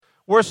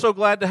We're so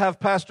glad to have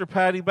Pastor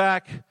Patty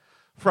back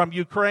from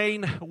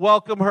Ukraine.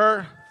 Welcome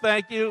her.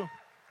 Thank you.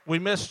 We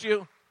missed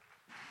you.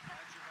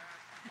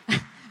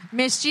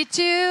 Missed you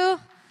too.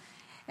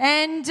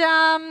 And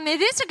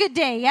it is a good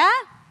day, yeah?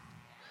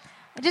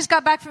 I just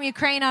got back from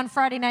Ukraine on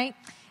Friday night.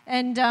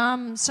 And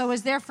so I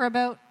was there for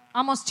about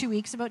almost 2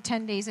 weeks, about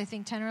 10 days, I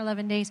think, 10 or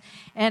 11 days.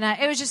 And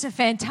it was just a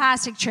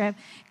fantastic trip.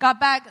 Got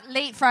back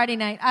late Friday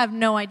night. I have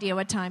no idea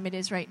what time it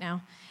is right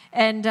now.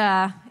 And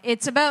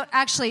it's about,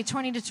 actually,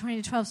 20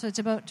 to 12, so it's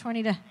about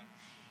 20 to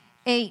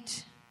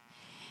 8.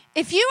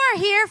 If you are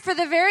here for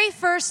the very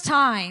first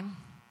time,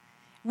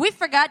 we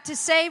forgot to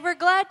say we're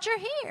glad you're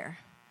here.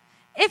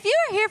 If you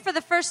are here for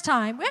the first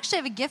time, we actually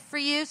have a gift for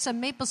you, some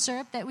maple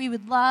syrup that we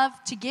would love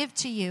to give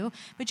to you.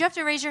 But you have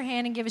to raise your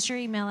hand and give us your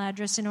email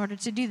address in order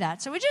to do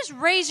that. So we just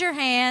raise your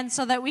hand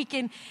so that we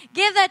can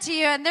give that to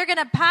you. And they're going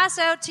to pass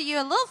out to you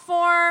a little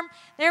form.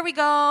 There we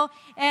go.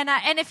 And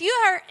if you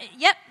are,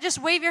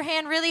 just wave your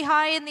hand really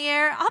high in the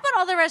air. How about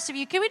all the rest of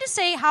you? Can we just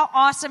say how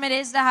awesome it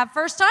is to have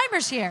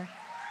first-timers here?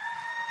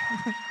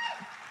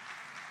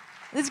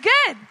 It's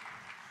good.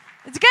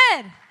 It's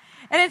good.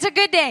 And it's a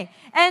good day.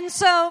 And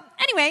so,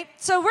 anyway,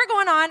 we're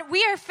going on.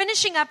 We are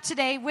finishing up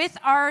today with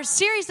our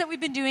series that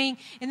we've been doing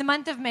in the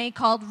month of May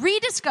called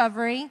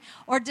Rediscovering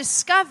or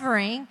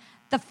Discovering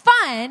the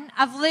Fun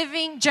of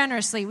Living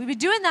Generously. We've been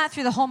doing that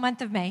through the whole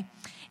month of May.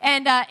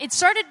 And it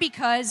started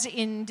because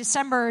in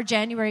December or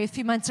January, a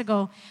few months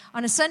ago,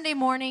 on a Sunday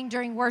morning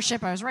during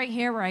worship, I was right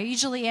here where I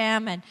usually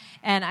am, and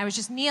I was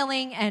just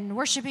kneeling and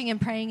worshiping and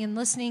praying and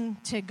listening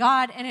to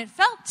God. And it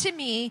felt to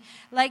me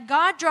like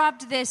God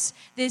dropped this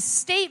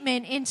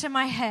statement into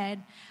my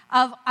head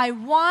of, I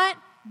want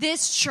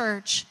this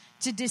church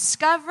to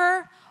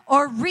discover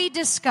or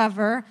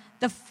rediscover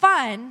the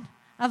fun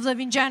of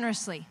living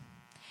generously.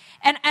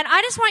 And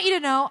I just want you to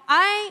know,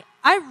 I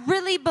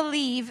really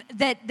believe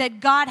that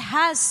God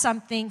has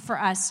something for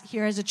us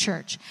here as a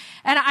church.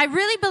 And I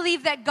really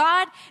believe that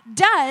God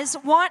does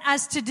want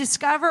us to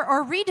discover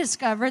or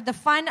rediscover the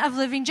fun of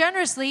living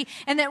generously.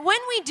 And that when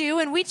we do,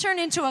 and we turn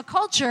into a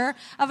culture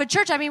of a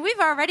church, I mean, we've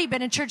already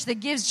been a church that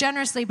gives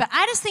generously, but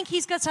I just think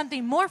He's got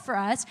something more for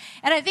us.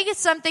 And I think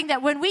it's something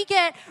that when we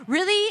get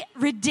really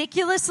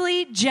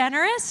ridiculously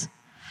generous,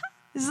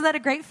 isn't that a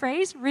great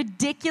phrase?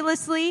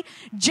 Ridiculously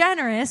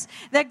generous.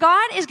 That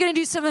God is going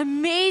to do some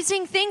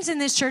amazing things in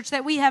this church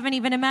that we haven't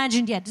even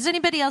imagined yet. Does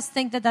anybody else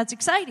think that that's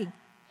exciting?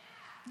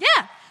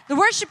 Yeah. The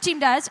worship team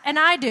does, and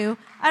I do.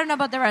 I don't know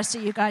about the rest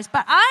of you guys,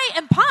 but I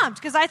am pumped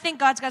because I think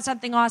God's got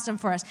something awesome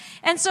for us.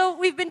 And so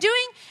we've been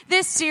doing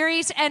this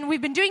series, and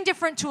we've been doing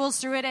different tools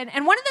through it.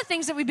 And one of the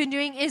things that we've been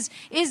doing is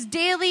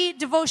daily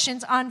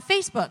devotions on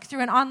Facebook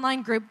through an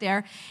online group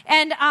there.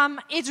 And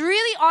it's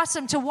really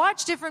awesome to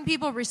watch different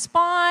people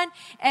respond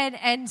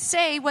and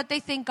say what they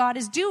think God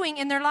is doing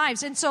in their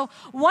lives. And so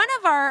one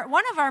of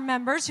our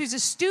members, who's a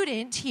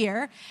student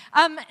here,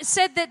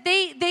 said that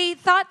they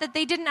thought that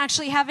they didn't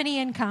actually have any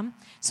income.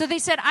 So they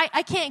said,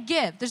 I can't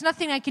give. There's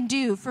nothing I can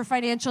do for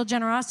financial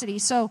generosity.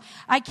 So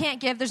I can't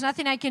give. There's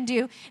nothing I can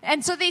do.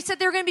 And so they said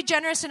they were going to be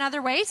generous in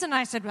other ways. And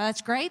I said, well,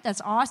 that's great. That's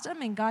awesome.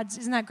 And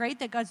isn't that great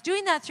that God's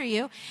doing that through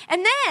you?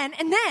 And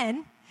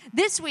then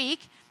this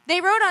week,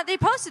 they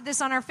posted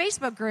this on our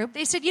Facebook group.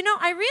 They said,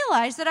 I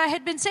realized that I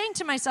had been saying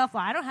to myself,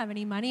 well, I don't have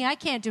any money. I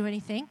can't do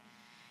anything.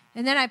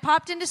 And then I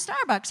popped into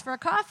Starbucks for a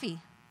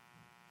coffee.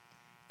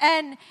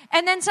 And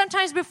then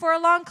sometimes before a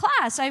long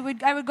class, I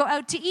would go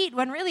out to eat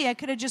when really I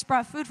could have just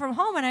brought food from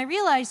home. And I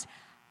realized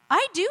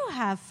I do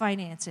have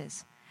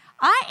finances.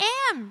 I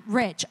am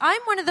rich.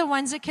 I'm one of the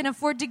ones that can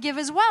afford to give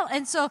as well.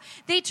 And so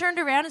they turned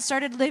around and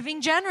started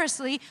living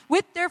generously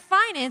with their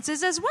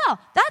finances as well.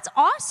 That's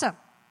awesome.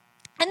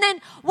 And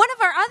then one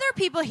of our other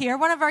people here,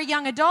 one of our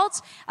young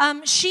adults,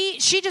 she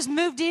just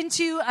moved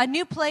into a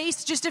new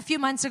place just a few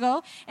months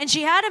ago, and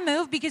she had to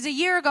move because a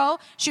year ago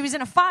she was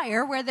in a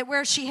fire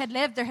where she had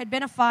lived. There had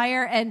been a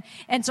fire,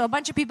 and so a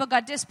bunch of people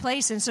got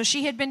displaced, and so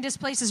she had been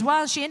displaced as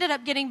well. She ended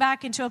up getting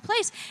back into a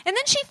place, and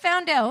then she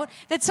found out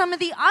that some of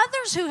the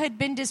others who had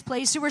been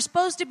displaced, who were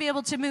supposed to be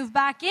able to move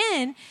back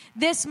in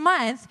this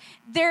month,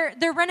 their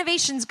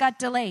renovations got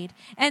delayed,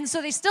 and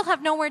so they still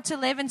have nowhere to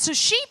live. And so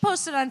she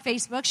posted on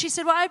Facebook. She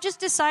said, well, I've just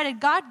decided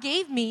God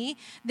gave me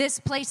this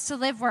place to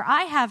live where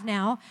I have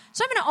now,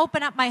 so I'm going to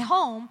open up my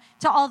home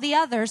to all the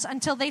others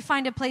until they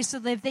find a place to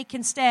live. They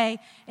can stay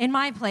in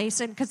my place,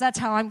 and because that's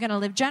how I'm going to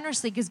live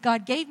generously, because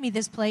God gave me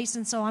this place,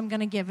 and so I'm going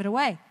to give it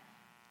away.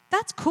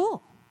 That's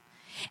cool.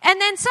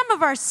 And then some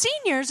of our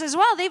seniors as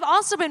well, they've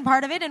also been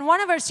part of it. And one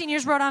of our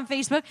seniors wrote on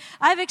Facebook,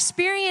 I've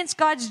experienced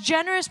God's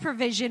generous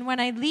provision when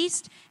I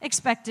least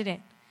expected it.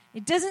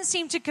 It doesn't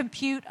seem to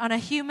compute on a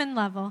human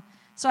level.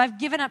 So I've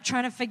given up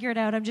trying to figure it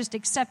out. I'm just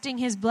accepting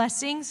His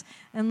blessings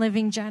and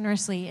living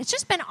generously. It's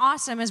just been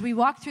awesome as we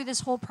walk through this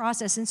whole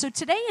process. And so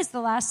today is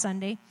the last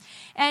Sunday.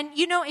 And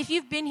if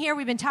you've been here,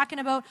 we've been talking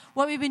about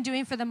what we've been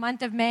doing for the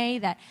month of May,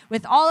 that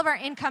with all of our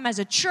income as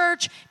a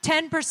church,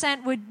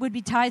 10% would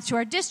be tithed to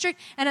our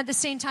district. And at the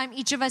same time,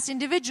 each of us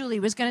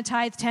individually was going to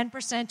tithe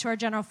 10% to our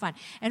general fund.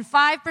 And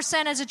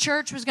 5% as a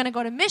church was going to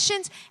go to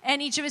missions,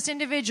 and each of us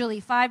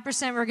individually,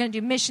 5% we were going to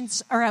do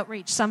missions or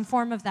outreach, some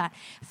form of that.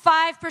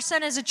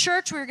 5% as a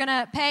church we were going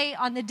to pay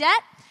on the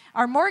debt,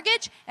 our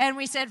mortgage, and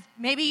we said,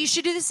 maybe you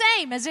should do the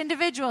same as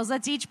individuals.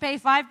 Let's each pay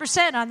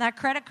 5% on that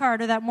credit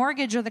card or that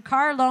mortgage or the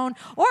car loan.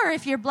 Or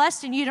if you're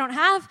blessed and you don't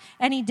have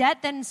any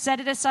debt, then set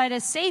it aside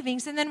as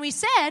savings. And then we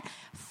said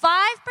 5%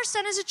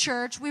 as a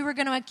church we were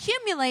going to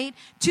accumulate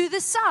to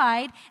the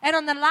side, and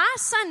on the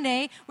last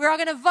Sunday, we're all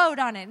going to vote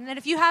on it. And that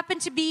if you happen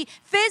to be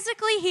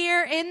physically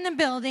here in the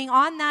building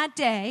on that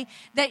day,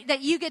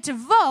 that you get to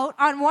vote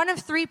on one of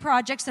 3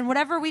 projects, and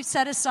whatever we've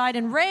set aside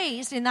and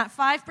raised in that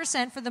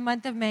 5% for the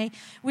month of May,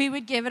 we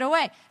would give it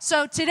away.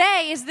 So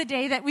today is the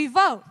day that we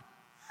vote.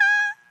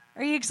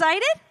 Are you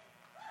excited?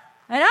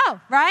 I know,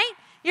 right?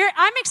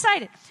 I'm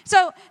excited.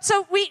 So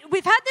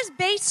we've had this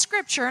base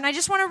scripture, and I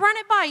just want to run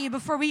it by you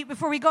before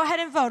we go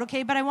ahead and vote,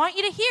 okay? But I want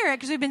you to hear it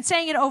because we've been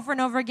saying it over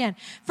and over again.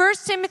 1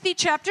 Timothy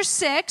chapter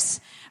 6,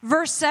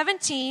 verse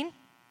 17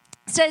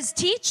 says,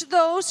 "Teach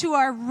those who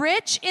are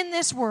rich in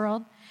this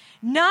world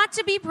not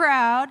to be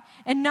proud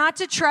and not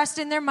to trust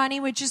in their money,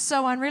 which is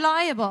so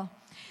unreliable.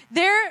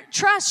 Their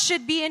trust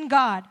should be in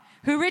God,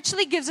 who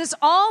richly gives us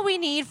all we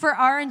need for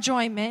our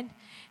enjoyment.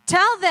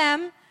 Tell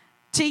them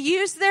to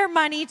use their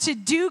money to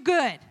do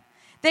good.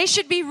 They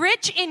should be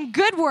rich in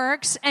good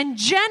works and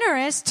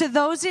generous to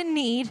those in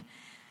need,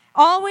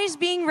 always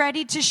being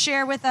ready to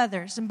share with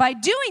others. And by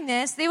doing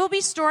this, they will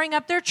be storing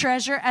up their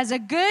treasure as a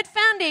good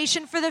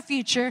foundation for the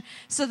future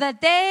so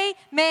that they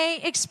may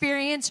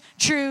experience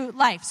true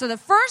life." So the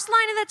first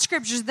line of that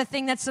scripture is the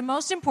thing that's the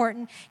most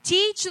important.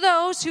 Teach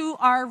those who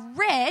are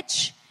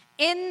rich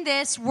in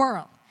this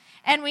world.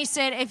 And we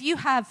said, if you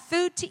have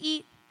food to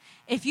eat,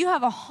 if you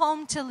have a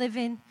home to live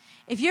in,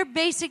 if your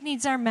basic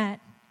needs are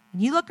met,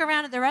 and you look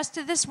around at the rest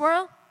of this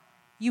world,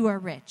 you are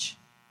rich.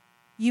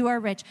 You are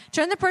rich.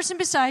 Turn the person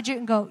beside you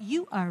and go,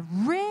 "You are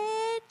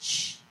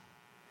rich."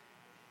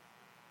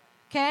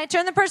 Okay,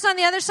 turn the person on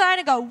the other side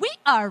and go, "We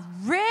are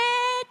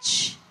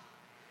rich."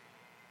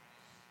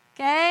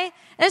 Okay,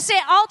 let's say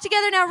it all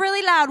together now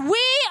really loud.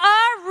 We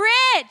are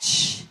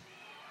rich.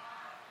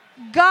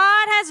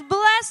 God has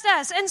blessed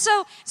us. And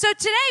so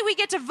today we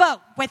get to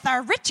vote with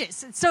our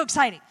riches. It's so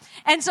exciting.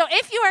 And so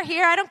if you are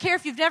here, I don't care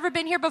if you've never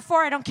been here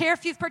before. I don't care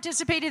if you've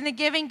participated in the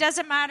giving.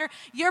 Doesn't matter.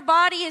 Your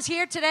body is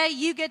here today.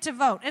 You get to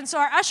vote. And so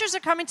our ushers are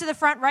coming to the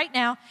front right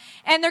now,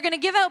 and they're going to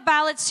give out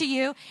ballots to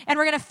you, and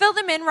we're going to fill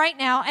them in right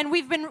now. And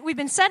we've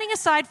been setting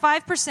aside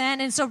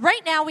 5%. And so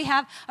right now we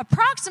have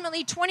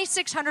approximately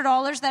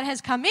 $2,600 that has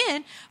come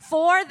in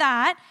for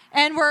that.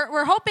 And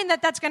we're hoping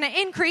that that's going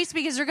to increase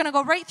because we're going to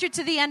go right through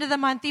to the end of the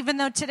month, even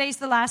though today's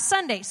the last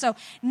Sunday. So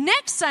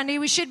next Sunday,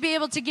 we should be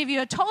able to give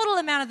you a total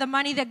amount of the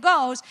money that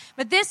goes,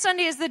 but this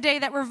Sunday is the day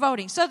that we're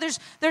voting. So there's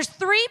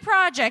 3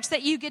 projects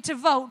that you get to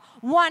vote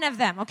one of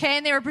them, okay?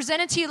 And they were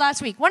presented to you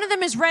last week. One of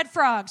them is Red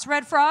Frogs.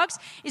 Red Frogs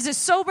is a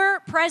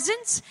sober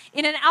presence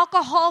in an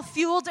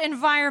alcohol-fueled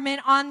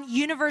environment on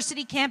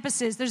university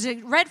campuses. There's a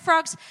Red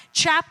Frogs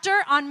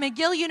chapter on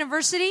McGill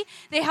University.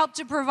 They help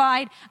to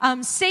provide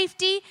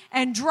safety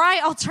and dry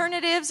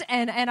alternatives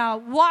and a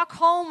walk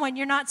home when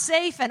you're not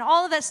safe and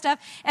all of that stuff.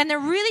 And they're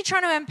really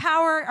trying to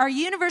empower our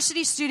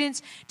university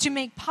students to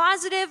make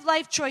positive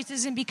life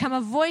choices and become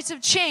a voice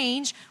of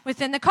change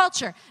within the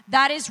culture.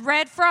 That is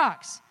Red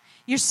Frogs.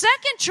 Your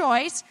second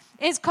choice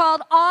is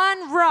called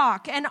On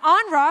Rock. And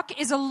On Rock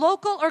is a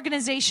local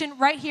organization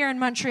right here in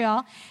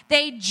Montreal.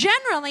 They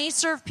generally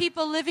serve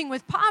people living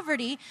with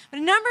poverty, but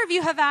a number of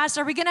you have asked,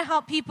 are we going to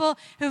help people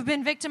who've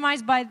been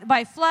victimized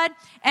by flood?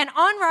 And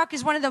On Rock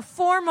is one of the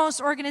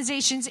foremost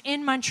organizations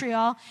in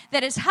Montreal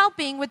that is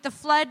helping with the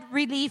flood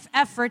relief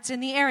efforts in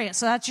the area.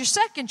 So that's your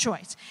second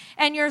choice.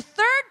 And your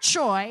third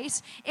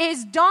choice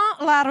is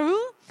Dans la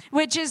Rue,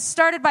 which is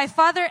started by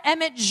Father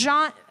Emmett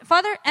John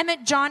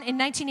in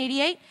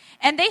 1988.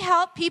 And they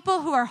help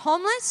people who are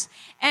homeless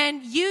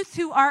and youth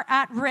who are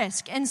at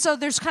risk. And so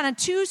there's kind of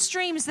 2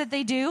 streams that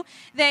they do.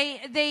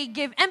 They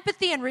give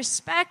empathy and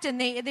respect, and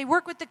they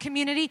work with the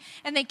community,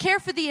 and they care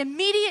for the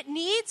immediate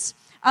needs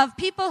of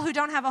people who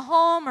don't have a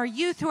home or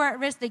youth who are at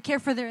risk. They care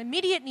for their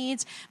immediate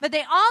needs, but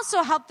they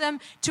also help them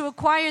to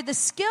acquire the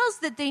skills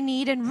that they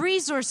need and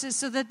resources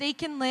so that they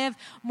can live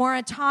more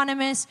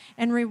autonomous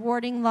and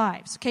rewarding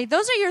lives. Okay,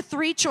 those are your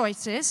 3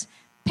 choices.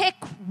 Pick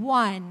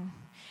one.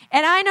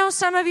 And I know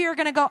some of you are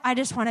going to go, I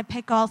just want to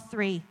pick all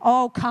 3.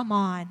 Oh, come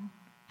on.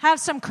 Have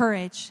some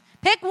courage.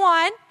 Pick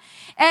one.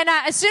 And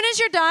as soon as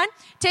you're done,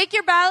 take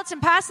your ballots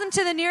and pass them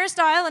to the nearest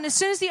aisle. And as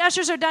soon as the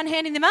ushers are done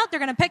handing them out, they're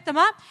going to pick them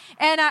up.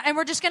 And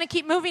we're just going to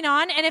keep moving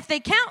on. And if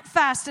they count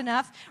fast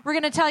enough, we're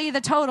going to tell you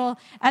the total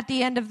at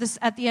the end of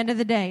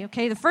the day.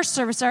 Okay, the first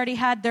service already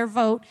had their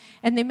vote,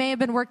 and they may have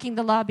been working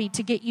the lobby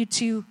to get you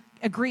to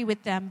agree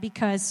with them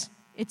because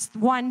It's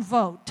one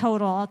vote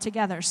total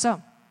altogether.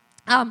 So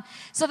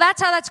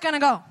that's how that's going to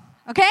go.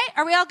 Okay?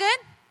 Are we all good?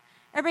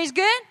 Everybody's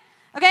good?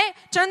 Okay?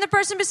 Turn the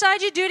person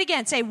beside you. Do it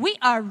again. Say, we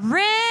are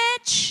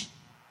rich.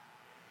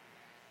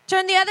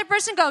 Turn the other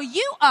person. Go,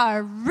 you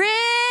are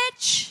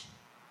rich.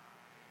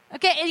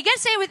 Okay? And you got to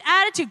say it with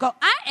attitude. Go,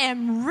 I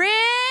am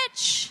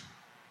rich.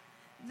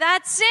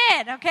 That's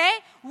it. Okay?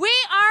 We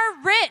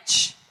are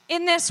rich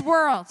in this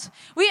world.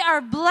 We are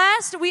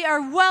blessed. We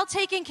are well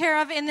taken care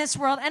of in this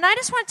world. And I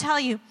just want to tell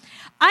you,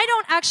 I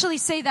don't actually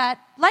say that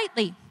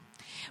lightly.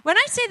 When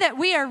I say that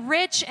we are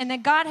rich and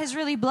that God has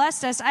really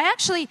blessed us, I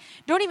actually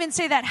don't even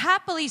say that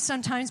happily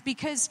sometimes,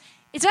 because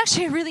it's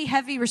actually a really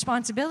heavy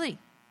responsibility.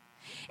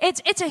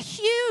 It's a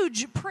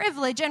huge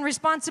privilege and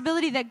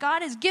responsibility that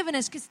God has given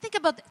us. Because think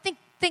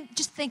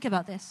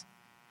about this.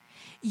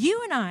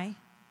 You and I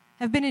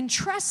have been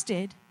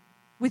entrusted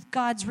with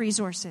God's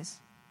resources.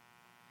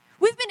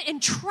 We've been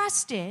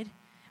entrusted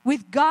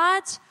with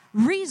God's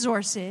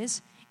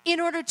resources in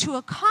order to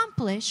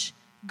accomplish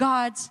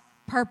God's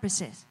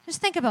purposes.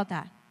 Just think about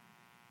that.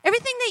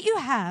 Everything that you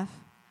have,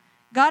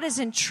 God has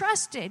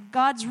entrusted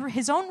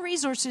His own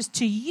resources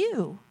to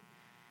you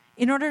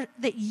in order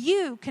that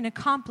you can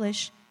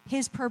accomplish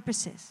His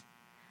purposes.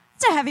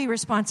 It's a heavy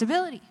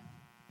responsibility.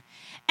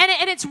 And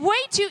it's way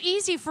too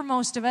easy for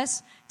most of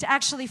us to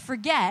actually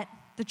forget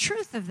the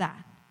truth of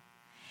that.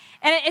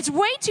 And it's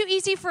way too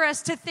easy for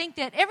us to think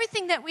that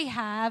everything that we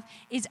have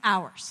is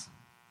ours.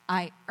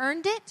 I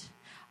earned it.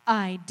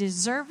 I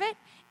deserve it.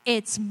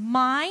 It's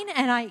mine,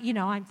 and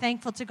I'm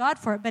thankful to God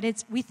for it,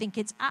 but we think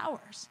it's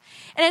ours.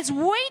 And it's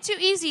way too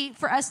easy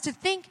for us to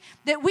think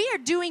that we are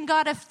doing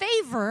God a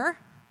favor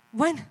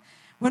when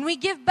we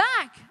give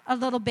back a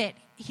little bit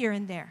here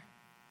and there.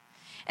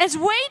 It's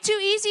way too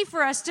easy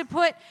for us to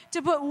put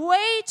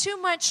way too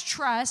much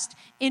trust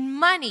in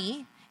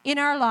money in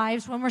our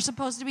lives when we're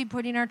supposed to be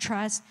putting our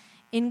trust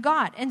in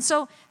God. And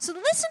so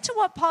listen to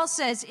what Paul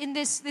says in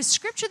this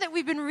scripture that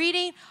we've been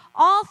reading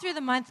all through the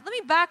month. Let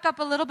me back up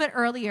a little bit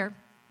earlier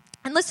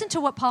and listen to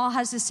what Paul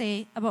has to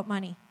say about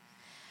money.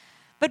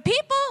 But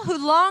people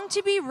who long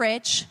to be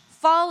rich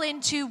fall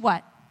into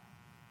what?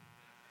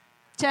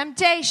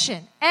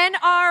 Temptation. And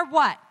are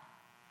what?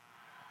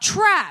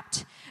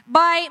 Trapped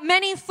by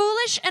many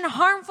foolish and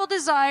harmful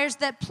desires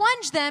that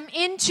plunge them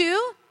into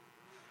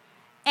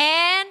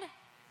and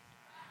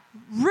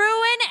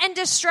ruin and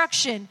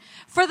destruction.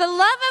 For the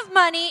love of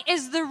money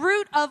is the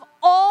root of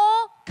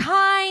all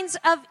kinds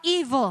of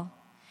evil.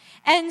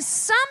 And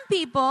some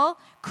people,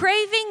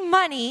 craving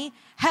money,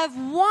 have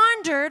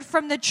wandered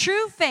from the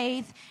true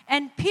faith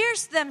and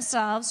pierced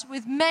themselves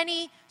with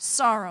many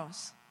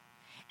sorrows.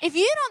 If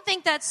you don't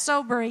think that's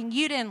sobering,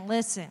 you didn't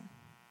listen.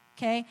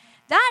 Okay?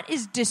 That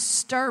is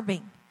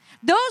disturbing.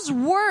 Those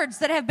words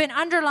that have been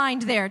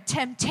underlined there,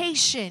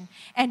 temptation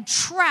and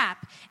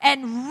trap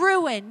and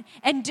ruin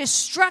and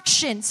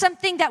destruction,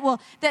 something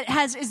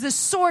is the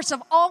source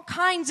of all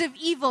kinds of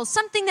evil,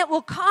 something that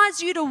will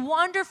cause you to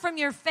wander from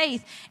your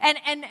faith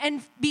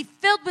and be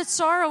filled with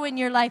sorrow in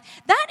your life.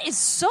 That is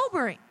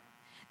sobering.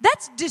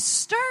 That's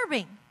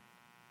disturbing.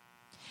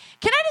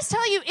 Can I just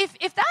tell you,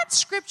 if that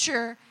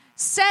scripture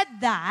said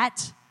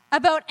that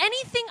about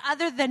anything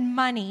other than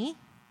money,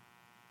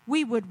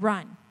 we would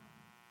run.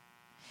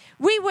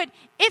 We would,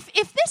 if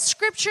this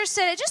scripture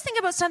said it, just think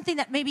about something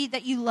that maybe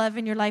that you love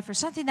in your life, or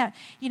something that,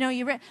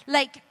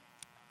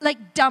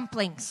 like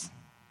dumplings.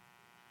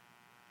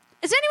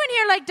 Is anyone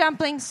here like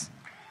dumplings?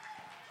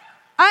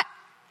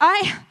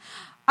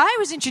 I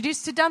was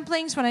introduced to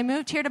dumplings when I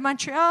moved here to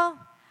Montreal.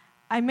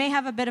 I may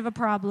have a bit of a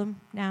problem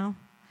now.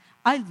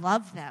 I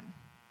love them.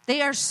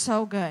 They are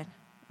so good.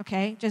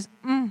 Okay? Just,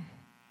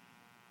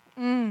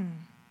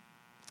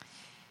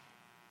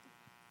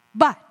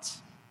 But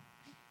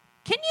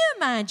can you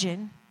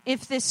imagine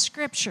if this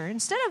scripture,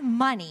 instead of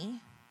money,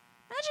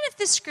 imagine if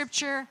this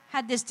scripture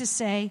had this to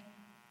say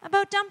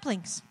about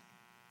dumplings.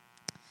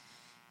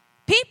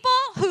 People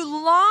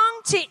who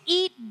long to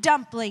eat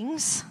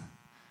dumplings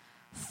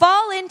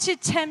fall into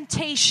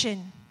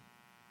temptation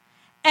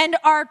and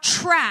are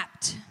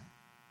trapped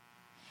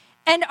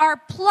and are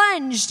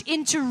plunged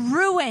into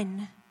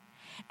ruin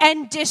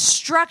and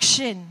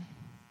destruction.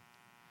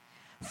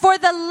 For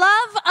the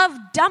love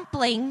of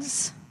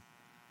dumplings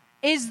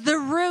is the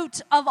root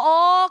of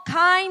all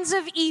kinds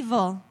of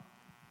evil.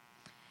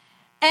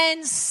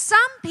 And some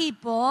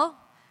people,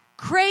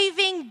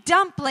 craving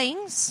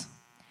dumplings,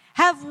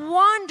 have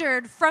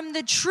wandered from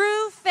the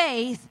true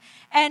faith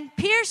and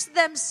pierced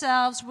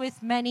themselves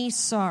with many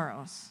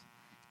sorrows.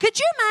 Could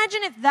you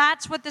imagine if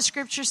that's what the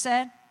scripture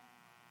said?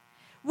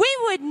 We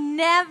would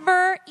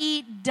never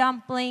eat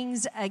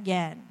dumplings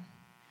again.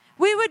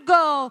 We would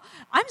go,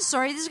 I'm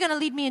sorry, this is going to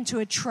lead me into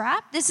a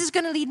trap. This is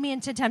going to lead me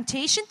into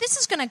temptation. This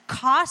is going to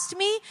cost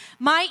me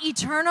my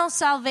eternal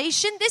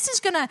salvation. This is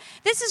going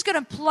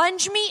to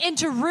plunge me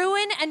into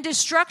ruin and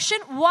destruction.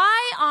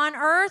 Why on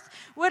earth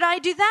would I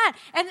do that?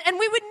 And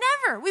we would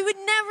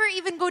never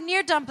even go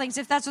near dumplings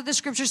if that's what the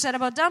scripture said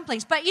about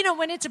dumplings. But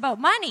when it's about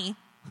money,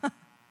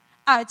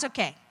 it's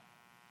okay.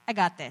 I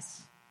got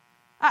this.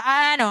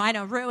 I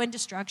know. Ruin,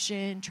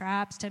 destruction,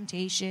 traps,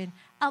 temptation.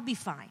 I'll be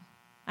fine.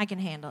 I can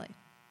handle it.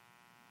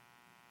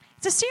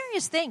 It's a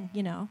serious thing,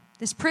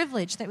 this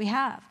privilege that we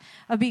have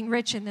of being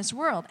rich in this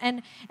world.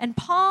 And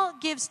Paul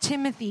gives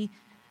Timothy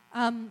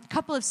a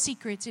couple of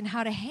secrets in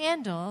how to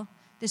handle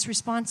this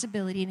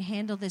responsibility and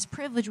handle this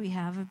privilege we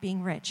have of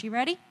being rich. You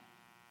ready?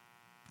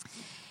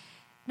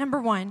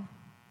 Number 1,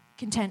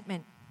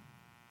 contentment.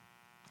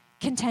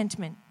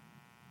 Contentment.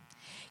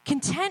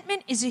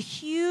 Contentment is a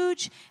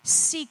huge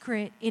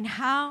secret in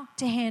how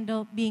to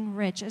handle being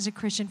rich as a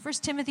Christian. 1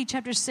 Timothy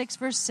chapter 6,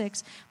 verse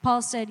 6,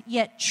 Paul said,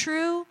 "Yet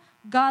true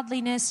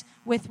godliness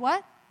with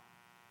what?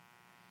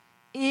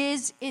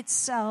 Is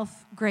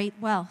itself great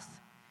wealth."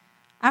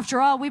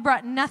 After all, we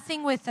brought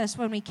nothing with us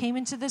when we came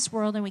into this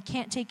world, and we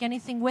can't take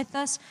anything with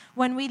us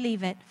when we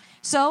leave it.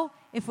 So,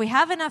 if we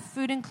have enough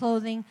food and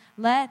clothing,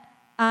 let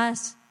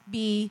us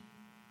be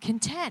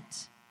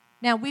content.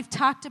 Now, we've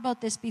talked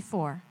about this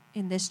before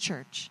in this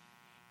church,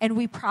 and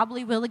we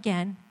probably will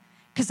again,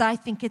 because I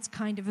think it's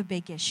kind of a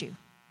big issue.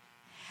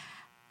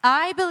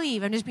 I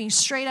believe, I'm just being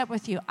straight up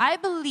with you, I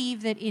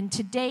believe that in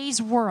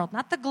today's world,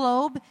 not the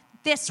globe,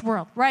 this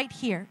world, right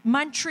here,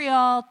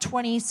 Montreal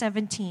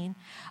 2017,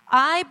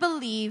 I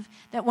believe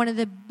that one of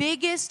the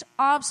biggest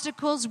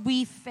obstacles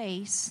we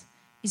face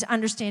is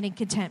understanding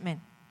contentment.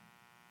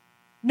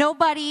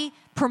 Nobody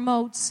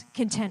promotes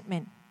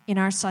contentment in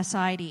our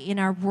society, in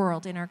our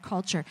world, in our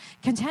culture.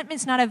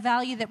 Contentment is not a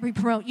value that we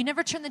promote. You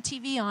never turn the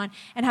TV on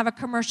and have a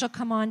commercial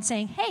come on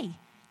saying, "Hey,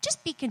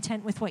 just be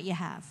content with what you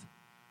have."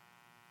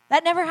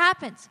 That never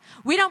happens.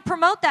 We don't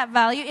promote that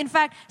value. In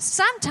fact,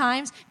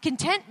 sometimes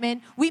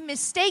contentment, we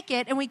mistake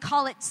it and we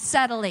call it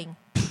settling.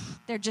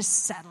 They're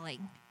just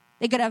settling.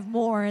 They could have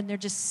more and they're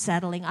just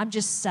settling. I'm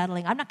just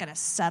settling. I'm not going to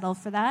settle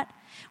for that.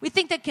 We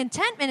think that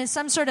contentment is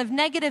some sort of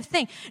negative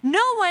thing.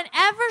 No one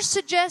ever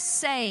suggests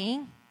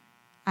saying,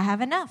 "I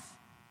have enough."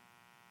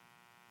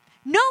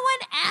 No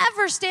one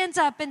ever stands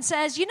up and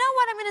says, "You know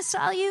what I'm going to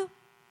sell you?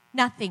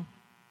 Nothing.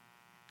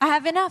 I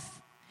have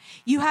enough."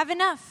 You have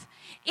enough.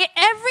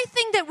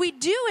 Everything that we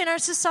do in our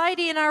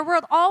society, in our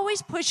world,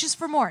 always pushes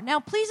for more.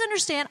 Now, please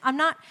understand, I'm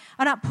not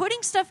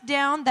putting stuff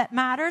down that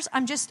matters.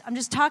 I'm just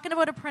talking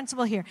about a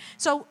principle here.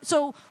 So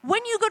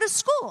when you go to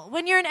school,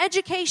 when you're in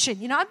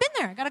education, I've been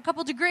there. I got a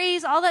couple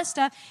degrees, all that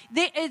stuff.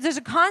 There's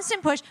a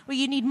constant push. Well,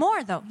 you need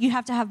more, though. You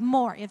have to have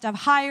more. You have to have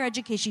higher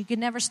education. You can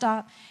never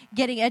stop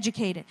getting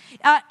educated.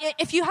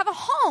 If you have a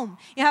home,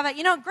 you have a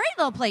great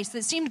little place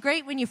that seemed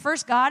great when you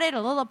first got it,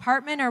 a little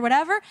apartment or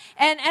whatever,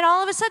 and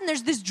all of a sudden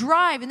there's this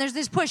drive and there's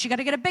this push. You got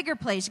to get a bigger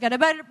place. You got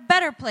a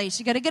better place.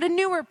 You got to get a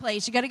newer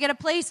place. You got to get a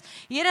place,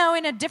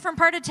 in a different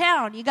part of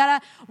town. You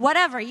got to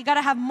whatever. You got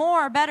to have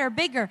more, better,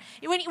 bigger.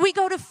 When we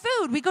go to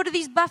food, we go to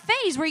these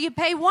buffets where you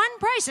pay one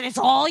price and it's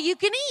all you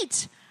can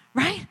eat,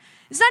 right?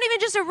 It's not even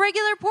just a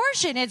regular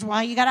portion. It's,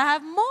 well, you got to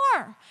have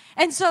more.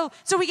 And so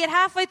we get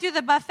halfway through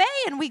the buffet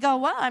and we go,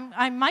 well,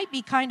 I might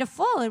be kind of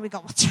full. And we go,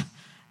 well,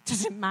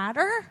 does it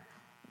matter?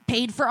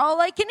 Paid for all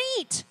I can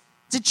eat.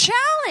 It's a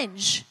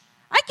challenge.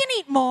 I can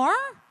eat more.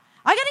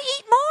 I got to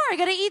eat more. I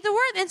got to eat the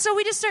word. And so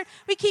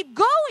we keep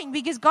going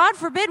because God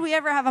forbid we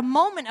ever have a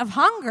moment of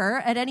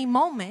hunger at any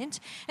moment.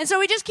 And so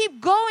we just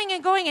keep going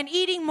and going and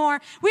eating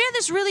more. We are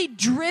this really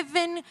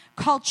driven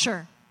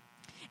culture.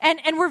 And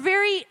we're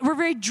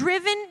very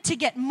driven to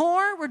get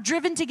more. We're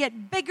driven to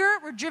get bigger.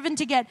 We're driven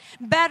to get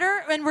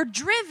better. And we're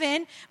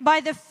driven by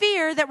the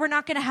fear that we're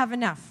not going to have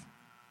enough.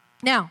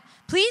 Now,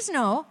 please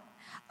know,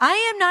 I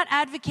am not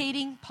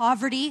advocating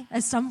poverty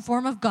as some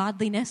form of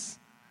godliness.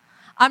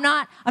 I'm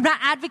not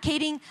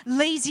advocating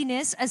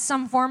laziness as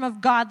some form of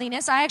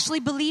godliness. I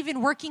actually believe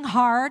in working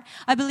hard.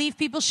 I believe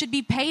people should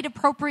be paid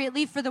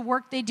appropriately for the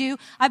work they do.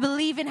 I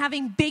believe in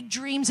having big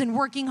dreams and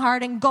working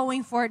hard and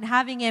going for it and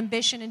having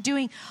ambition and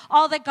doing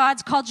all that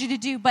God's called you to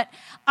do. But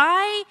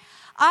I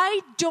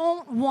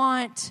don't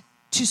want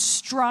to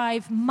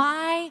strive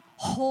my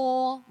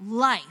whole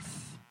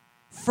life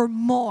for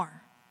more.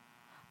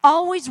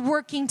 Always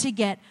working to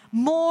get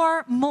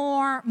more,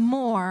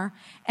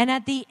 and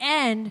at the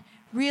end,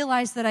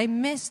 realize that I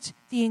missed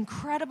the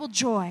incredible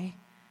joy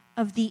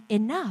of the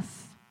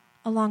enough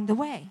along the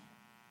way.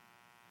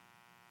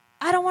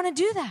 I don't want to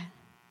do that.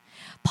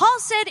 Paul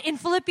said in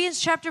Philippians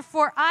chapter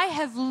 4, I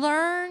have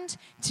learned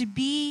to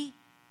be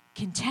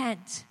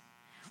content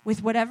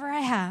with whatever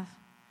I have.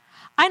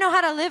 I know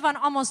how to live on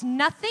almost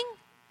nothing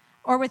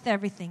or with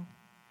everything.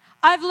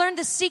 I've learned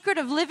the secret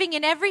of living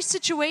in every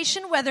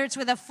situation, whether it's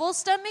with a full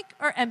stomach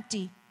or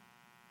empty,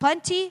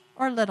 plenty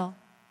or little.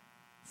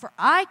 For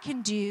I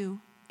can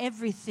do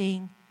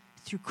everything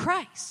through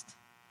Christ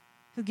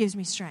who gives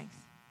me strength.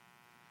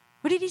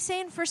 What did he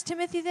say in 1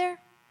 Timothy there?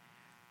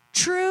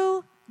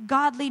 True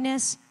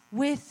godliness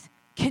with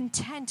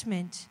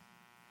contentment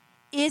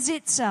is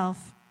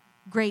itself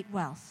great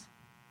wealth.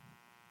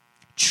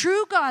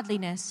 True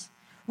godliness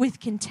with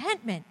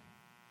contentment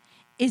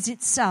is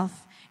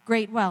itself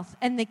great wealth.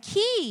 And the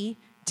key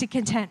to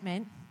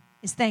contentment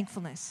is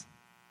thankfulness.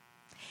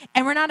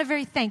 And we're not a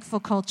very thankful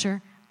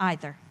culture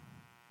either.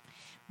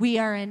 We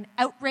are an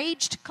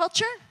outraged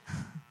culture,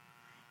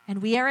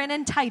 and we are an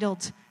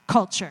entitled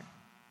culture.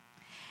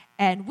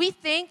 And we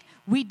think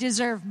we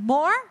deserve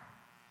more,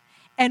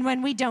 and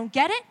when we don't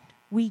get it,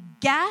 we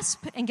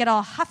gasp and get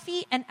all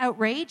huffy and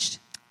outraged.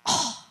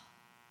 Oh.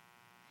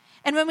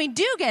 And when we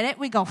do get it,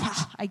 we go,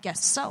 well, I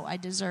guess so, I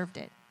deserved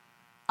it.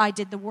 I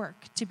did the work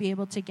to be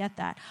able to get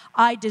that.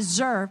 I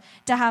deserve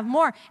to have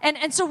more.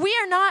 And so we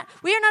are not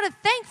a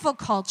thankful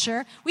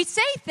culture. We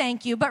say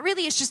thank you, but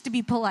really it's just to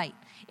be polite.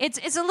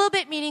 It's a little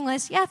bit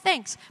meaningless. Yeah,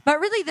 thanks. But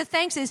really the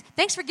thanks is,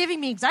 thanks for giving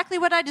me exactly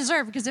what I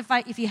deserve, because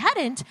if you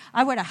hadn't,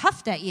 I would have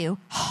huffed at you.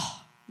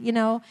 You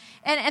know?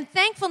 And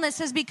thankfulness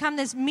has become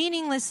this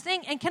meaningless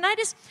thing. And I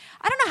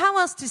don't know how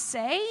else to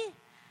say,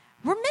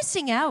 we're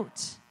missing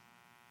out.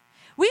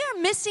 We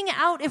are missing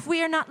out if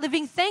we are not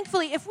living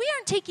thankfully, if we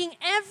aren't taking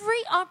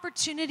every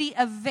opportunity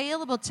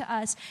available to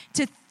us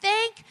to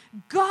thank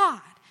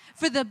God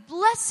for the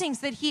blessings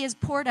that he has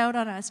poured out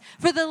on us,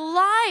 for the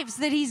lives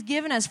that he's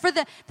given us, for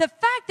the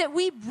fact that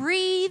we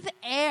breathe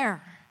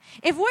air.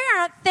 If we are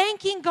not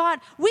thanking God,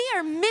 we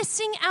are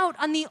missing out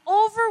on the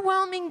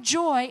overwhelming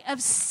joy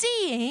of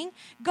seeing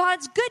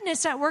God's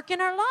goodness at work in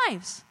our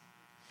lives.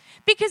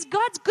 Because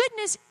God's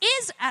goodness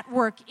is at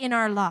work in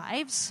our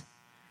lives.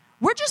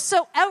 We're just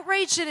so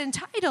outraged and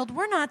entitled,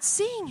 we're not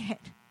seeing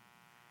it.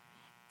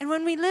 And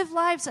when we live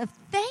lives of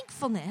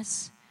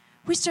thankfulness,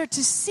 we start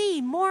to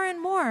see more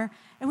and more,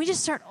 and we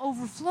just start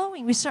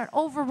overflowing. We start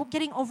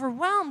getting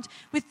overwhelmed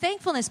with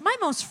thankfulness. My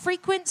most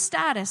frequent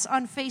status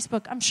on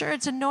Facebook, I'm sure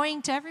it's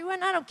annoying to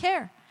everyone, I don't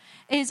care,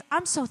 is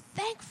I'm so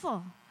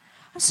thankful.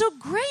 I'm so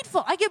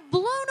grateful. I get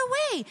blown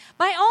away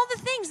by all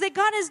the things that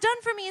God has done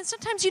for me. And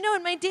sometimes, in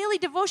my daily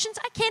devotions,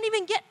 I can't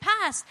even get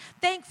past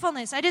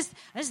thankfulness. I just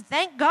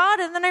thank God,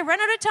 and then I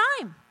run out of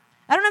time.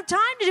 I don't have time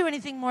to do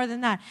anything more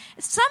than that.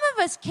 Some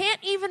of us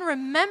can't even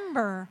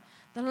remember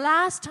the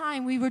last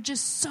time we were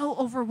just so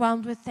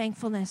overwhelmed with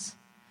thankfulness,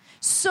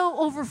 so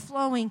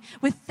overflowing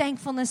with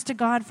thankfulness to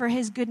God for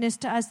his goodness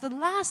to us. The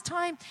last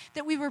time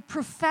that we were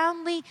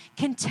profoundly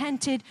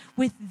contented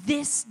with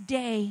this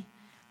day,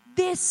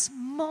 this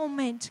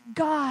moment.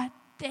 God,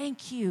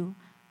 thank you.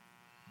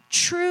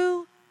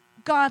 True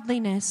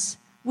godliness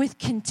with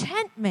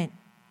contentment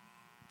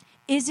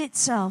is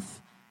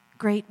itself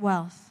great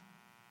wealth.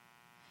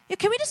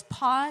 Can we just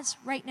pause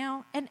right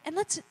now and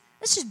let's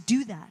just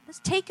do that. Let's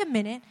take a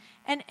minute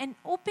and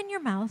open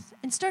your mouth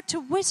and start to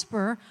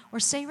whisper or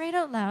say right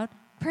out loud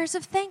prayers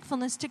of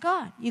thankfulness to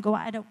God. You go,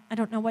 I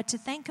don't know what to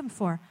thank him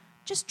for.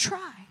 Just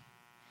try.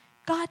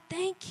 God,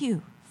 thank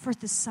you for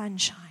the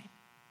sunshine.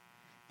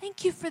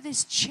 Thank you for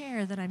this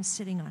chair that I'm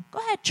sitting on. Go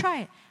ahead,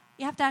 try it.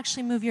 You have to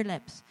actually move your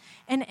lips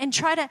and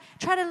try to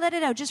let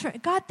it out. Just for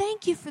God,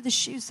 thank you for the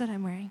shoes that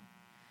I'm wearing.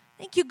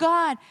 Thank you,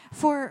 God,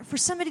 for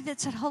somebody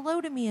that said hello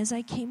to me as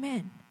I came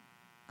in.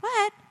 Go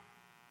ahead.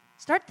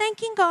 Start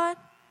thanking God.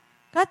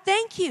 God,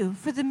 thank you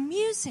for the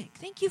music.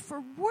 Thank you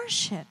for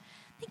worship.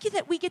 Thank you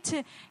that we get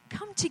to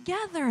come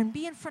together and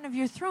be in front of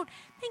your throne.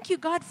 Thank you,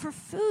 God, for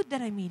food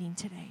that I'm eating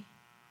today.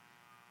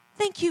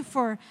 Thank you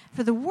for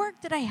the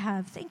work that I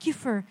have. Thank you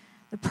for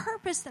the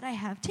purpose that I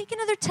have. Take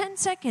another 10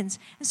 seconds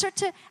and start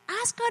to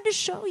ask God to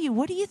show you.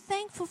 What are you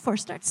thankful for?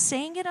 Start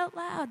saying it out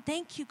loud.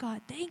 Thank you,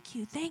 God. Thank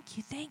you, thank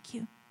you, thank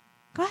you.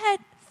 Go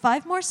ahead.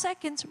 5 more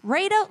seconds.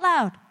 Right out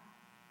loud.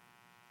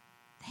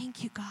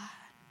 Thank you, God.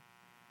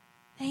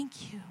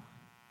 Thank you.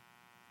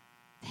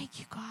 Thank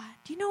you, God.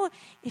 Do you know what?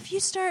 If you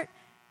start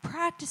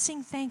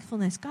practicing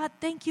thankfulness, God,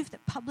 thank you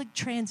that public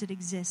transit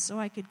exists so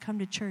I could come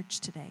to church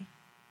today.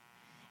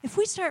 If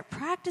we start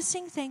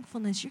practicing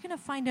thankfulness, you're going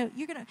to find out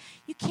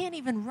you can't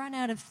even run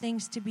out of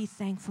things to be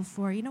thankful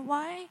for. You know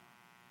why?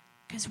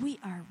 Because we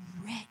are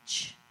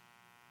rich.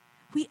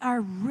 We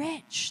are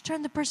rich.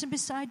 Turn the person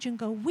beside you and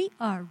go, we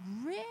are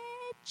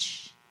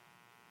rich.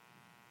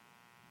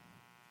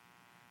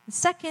 The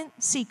second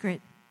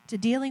secret to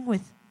dealing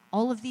with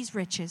all of these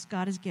riches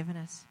God has given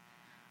us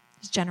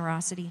is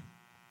generosity.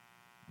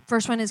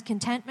 First one is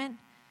contentment,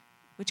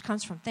 which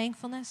comes from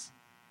thankfulness.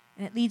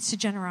 And it leads to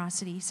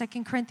generosity.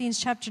 2 Corinthians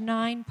chapter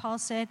 9, Paul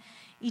said,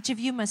 each of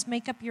you must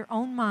make up your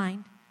own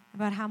mind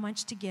about how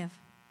much to give.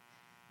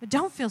 But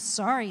don't feel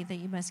sorry that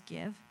you must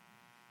give.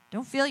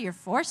 Don't feel you're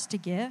forced to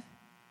give.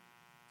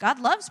 God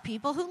loves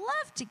people who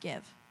love to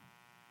give.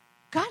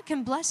 God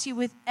can bless you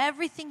with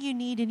everything you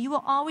need, and you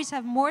will always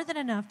have more than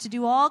enough to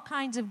do all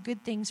kinds of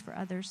good things for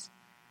others.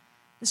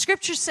 The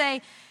scriptures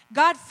say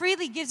God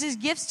freely gives his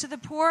gifts to the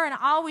poor and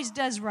always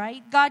does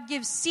right. God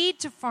gives seed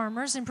to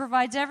farmers and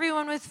provides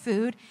everyone with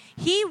food.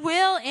 He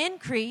will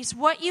increase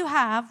what you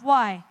have.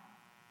 Why?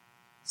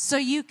 So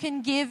you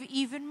can give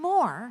even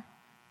more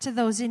to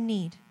those in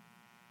need.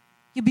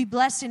 You'll be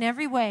blessed in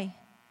every way,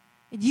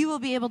 and you will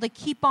be able to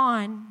keep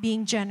on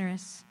being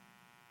generous.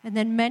 And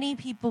then many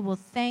people will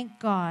thank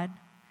God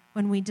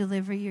when we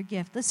deliver your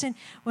gift. Listen,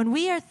 when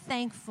we are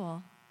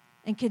thankful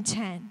and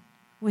content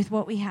with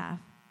what we have,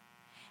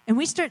 and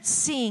we start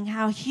seeing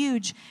how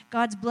huge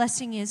God's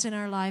blessing is in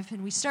our life,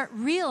 and we start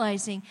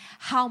realizing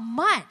how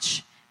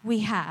much we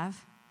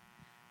have,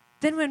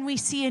 then when we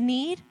see a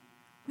need,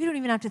 we don't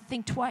even have to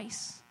think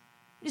twice.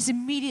 We just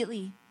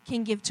immediately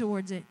can give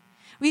towards it.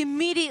 We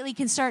immediately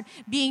can start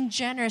being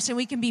generous, and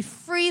we can be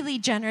freely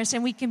generous,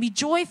 and we can be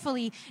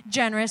joyfully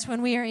generous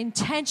when we are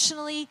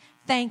intentionally,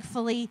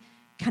 thankfully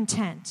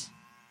content.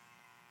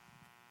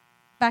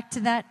 Back to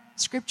that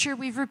scripture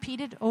we've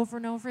repeated over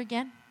and over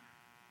again.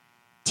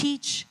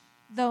 Teach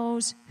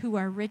those who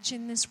are rich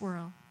in this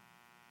world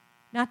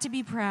not to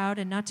be proud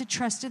and not to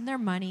trust in their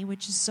money,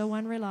 which is so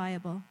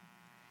unreliable.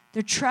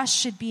 Their trust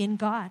should be in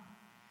God,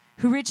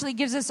 who richly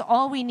gives us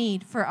all we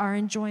need for our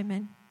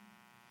enjoyment.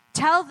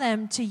 Tell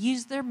them to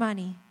use their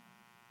money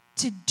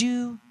to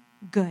do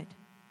good.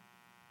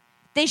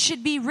 They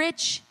should be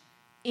rich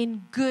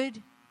in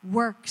good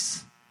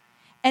works,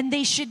 and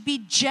they should be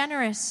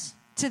generous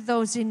to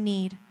those in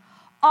need,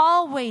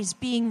 always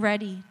being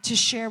ready to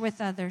share with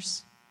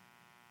others.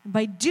 And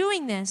by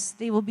doing this,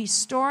 they will be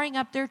storing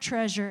up their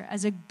treasure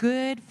as a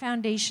good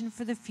foundation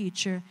for the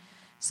future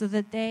so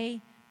that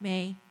they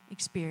may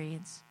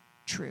experience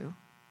true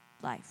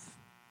life.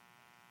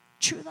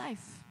 True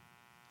life.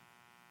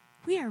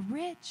 We are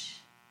rich.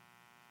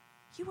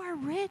 You are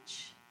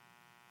rich.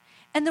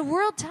 And the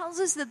world tells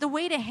us that the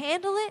way to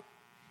handle it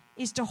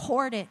is to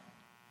hoard it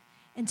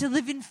and to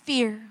live in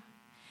fear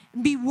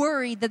and be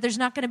worried that there's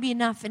not going to be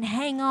enough and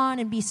hang on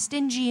and be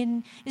stingy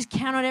and just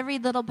count out every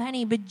little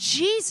penny. But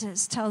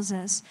Jesus tells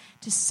us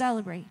to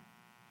celebrate.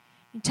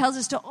 He tells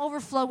us to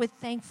overflow with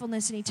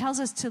thankfulness, and he tells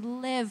us to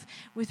live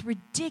with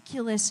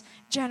ridiculous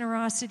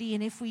generosity.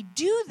 And if we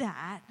do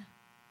that,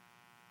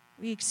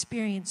 we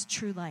experience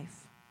true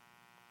life.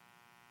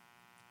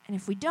 And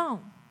if we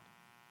don't,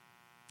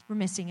 we're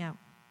missing out.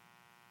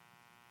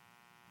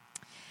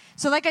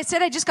 So like I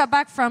said, I just got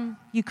back from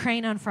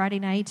Ukraine on Friday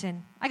night,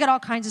 and I got all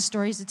kinds of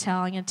stories to tell.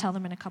 I'm going to tell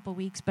them in a couple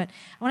weeks, but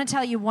I want to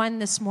tell you one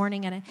this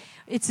morning, and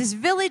it's this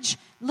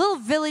little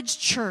village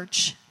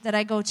church that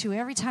I go to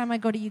every time I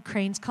go to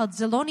Ukraine. It's called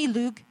Zelony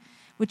Lug,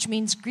 which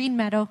means green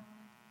meadow,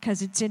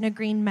 because it's in a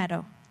green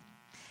meadow.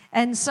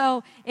 And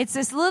so it's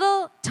this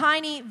little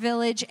tiny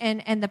village,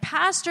 and the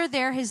pastor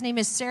there, his name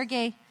is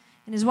Sergey,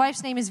 and his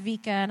wife's name is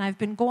Vika, and I've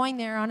been going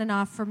there on and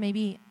off for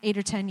maybe 8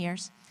 or 10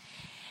 years.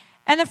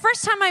 And the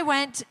first time I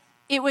went,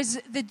 it was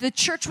the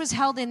church was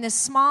held in this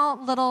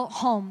small little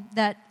home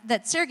that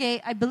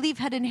Sergey, I believe,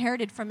 had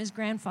inherited from his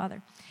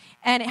grandfather.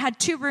 And it had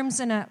 2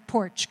 rooms and a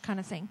porch kind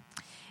of thing.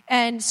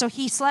 And so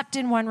he slept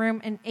in one room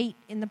and ate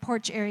in the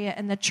porch area,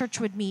 and the church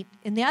would meet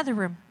in the other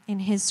room, in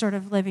his sort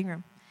of living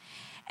room.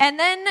 And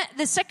then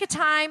the second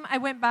time I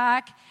went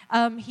back,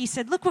 he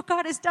said, "Look what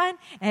God has done."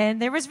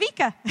 And there was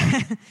Vika.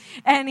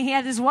 And he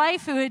had his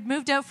wife who had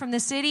moved out from the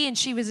city, and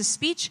she was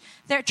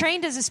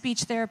trained as a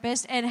speech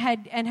therapist, and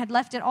had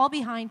left it all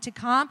behind to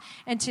come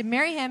and to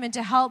marry him and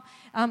to help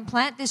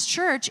plant this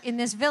church in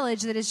this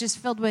village that is just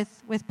filled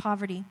with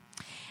poverty.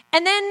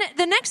 And then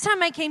the next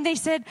time I came, they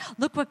said,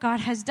 "Look what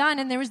God has done."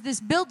 And there was this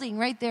building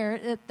right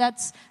there.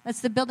 That's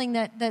the building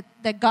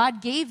that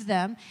God gave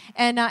them.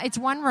 And it's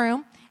one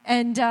room.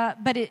 And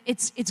but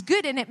it's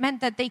good, and it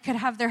meant that they could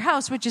have their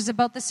house, which is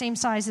about the same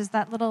size as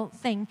that little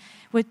thing,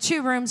 with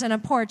 2 rooms and a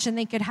porch, and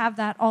they could have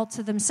that all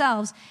to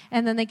themselves,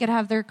 and then they could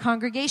have their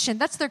congregation.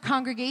 That's their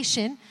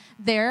congregation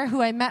there,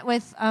 who I met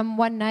with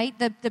one night.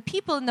 The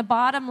people in the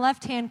bottom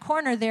left-hand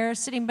corner there,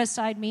 sitting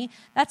beside me,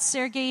 that's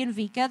Sergey and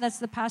Vika. That's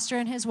the pastor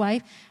and his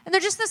wife, and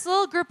they're just this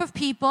little group of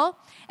people.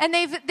 And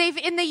they've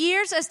in the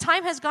years, as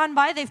time has gone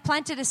by, they've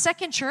planted a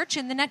second church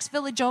in the next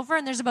village over,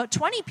 and there's about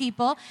 20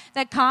 people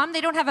that come.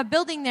 They don't have a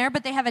building there,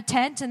 but they have a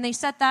tent, and they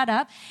set that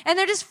up, and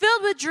they're just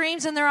filled with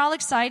dreams, and they're all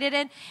excited.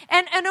 And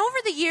over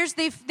the years,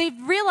 they've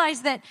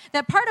realized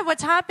that part of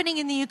what's happening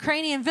in the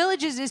Ukrainian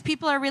villages is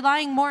people are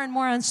relying more and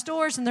more on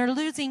stores, and they're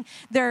losing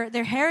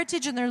their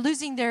heritage, and they're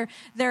losing the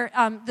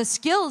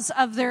skills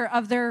of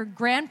their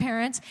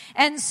grandparents.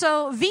 And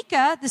so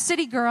Vika, the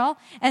city girl,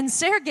 and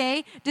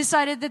Sergey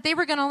decided that they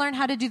were going to learn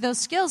how to do those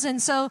skills,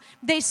 and so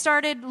they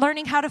started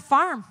learning how to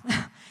farm.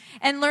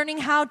 And learning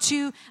how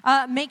to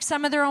make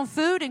some of their own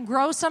food and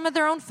grow some of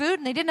their own food.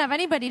 And they didn't have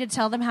anybody to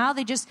tell them how.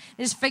 They just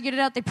figured it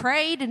out. They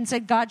prayed and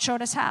said, "God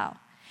showed us how."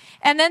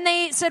 And then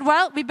they said,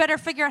 "Well, we better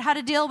figure out how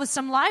to deal with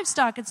some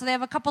livestock." And so they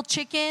have a couple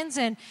chickens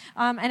and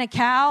a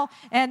cow,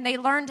 and they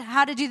learned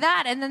how to do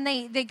that. And then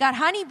they got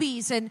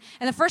honeybees. And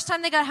the first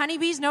time they got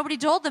honeybees, nobody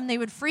told them they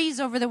would freeze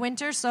over the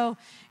winter. So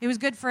it was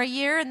good for a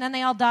year, and then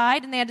they all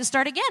died, and they had to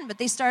start again. But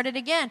they started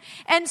again.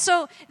 And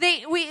so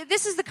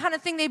this is the kind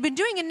of thing they've been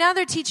doing. And now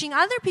they're teaching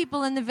other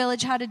people in the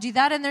village how to do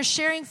that, and they're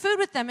sharing food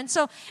with them. And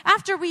so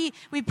after we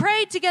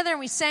prayed together, and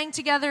we sang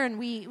together, and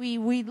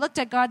we looked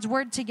at God's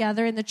word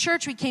together in the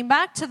church, we came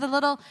back to the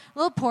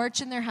little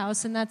porch in their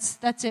house, and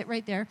that's it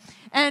right there.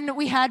 And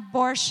we had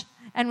borscht,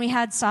 and we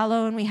had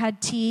salo, and we had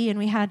tea, and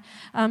we had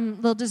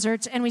little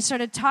desserts, and we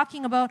started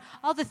talking about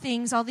all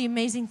the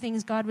amazing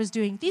things God was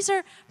doing. These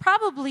are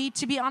probably,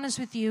 to be honest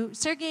with you,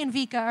 Sergey and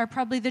Vika are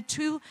probably the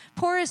 2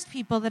 poorest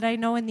people that I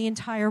know in the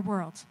entire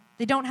world.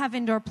 They don't have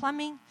indoor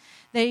plumbing.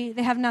 They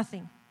have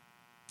nothing.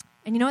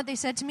 And you know what they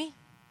said to me?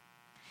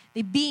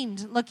 They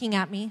beamed looking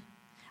at me.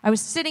 I was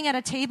sitting at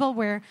a table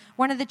where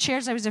one of the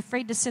chairs, I was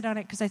afraid to sit on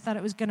it because I thought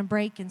it was going to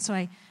break, and so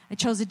I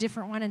chose a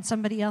different one, and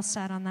somebody else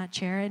sat on that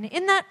chair. And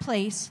in that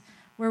place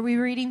where we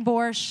were eating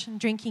borscht and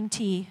drinking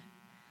tea.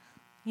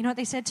 You know what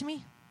they said to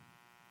me?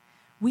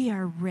 We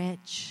are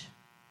rich.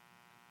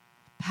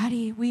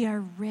 Patty, we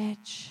are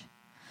rich.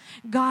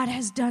 God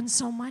has done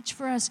so much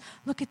for us.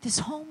 Look at this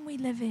home we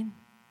live in.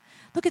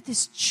 Look at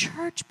this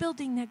church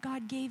building that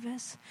God gave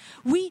us.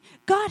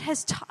 God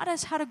has taught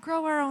us how to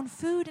grow our own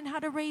food and how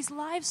to raise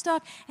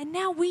livestock, and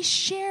now we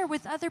share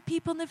with other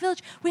people in the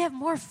village. We have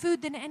more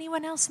food than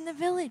anyone else in the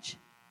village.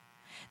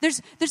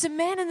 There's a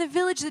man in the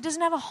village that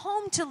doesn't have a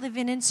home to live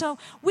in, and so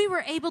we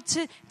were able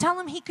to tell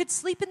him he could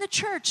sleep in the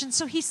church, and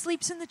so he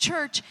sleeps in the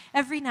church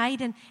every night,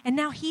 and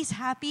now he's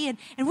happy, and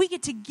we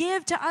get to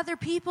give to other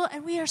people,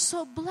 and we are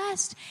so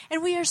blessed,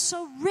 and we are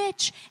so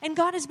rich, and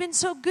God has been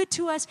so good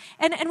to us,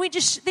 and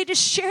they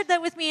just shared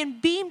that with me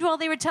and beamed while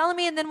they were telling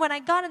me, and then when I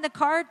got in the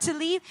car to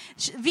leave,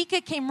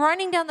 Vika came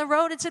running down the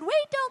road and said,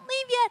 wait, don't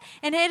leave yet,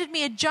 and handed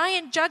me a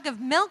giant jug of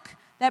milk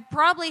that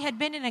probably had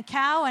been in a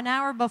cow an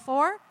hour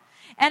before,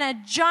 and a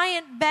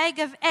giant bag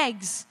of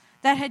eggs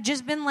that had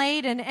just been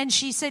laid. And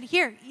she said,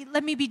 here,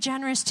 let me be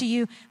generous to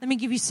you. Let me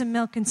give you some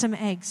milk and some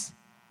eggs.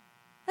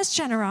 That's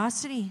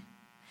generosity.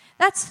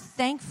 That's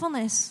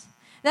thankfulness.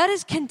 That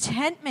is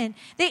contentment.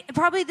 They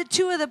probably the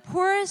two of the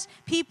poorest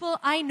people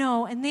I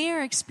know, and they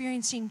are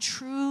experiencing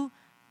true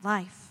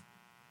life.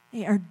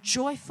 They are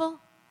joyful.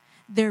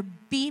 They're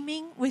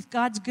beaming with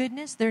God's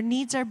goodness. Their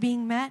needs are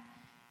being met.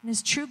 And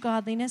it's true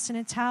godliness, and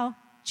it's how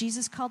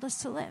Jesus called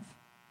us to live.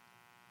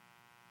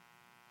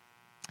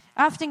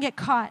 I often get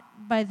caught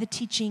by the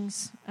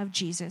teachings of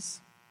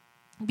Jesus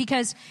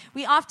because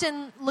we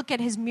often look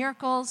at his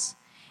miracles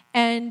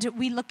and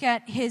we look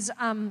at his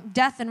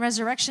death and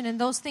resurrection, and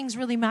those things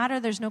really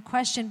matter, there's no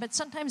question, but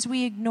sometimes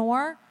we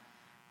ignore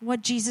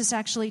what Jesus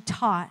actually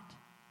taught.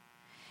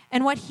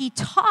 And what he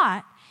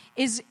taught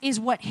is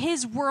what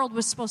his world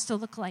was supposed to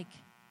look like,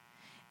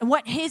 and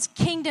what his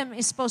kingdom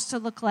is supposed to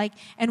look like,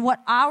 and what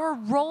our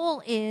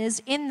role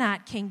is in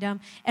that kingdom,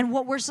 and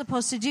what we're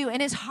supposed to do.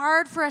 And it's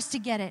hard for us to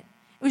get it.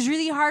 It was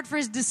really hard for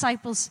his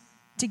disciples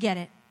to get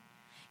it.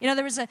 You know,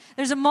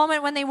 there's a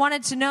moment when they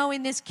wanted to know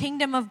in this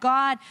kingdom of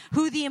God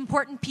who the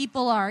important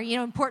people are. You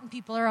know, important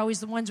people are always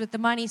the ones with the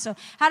money. So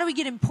how do we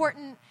get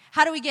important?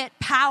 How do we get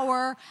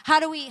power? How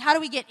do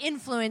we get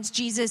influence,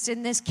 Jesus,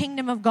 in this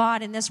kingdom of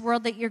God, in this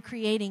world that you're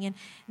creating? And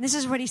this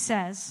is what he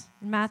says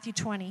in Matthew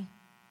 20.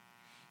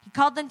 He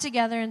called them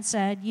together and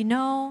said, you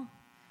know,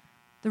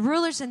 the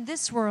rulers in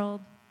this world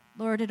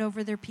lord it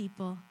over their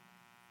people,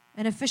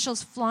 and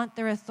officials flaunt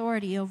their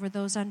authority over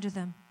those under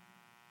them.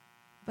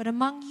 But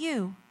among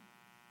you,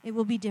 it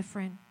will be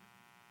different.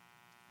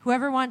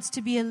 Whoever wants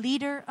to be a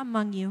leader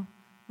among you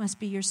must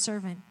be your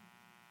servant.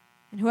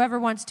 And whoever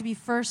wants to be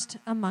first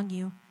among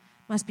you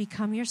must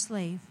become your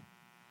slave.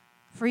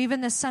 For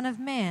even the Son of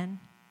Man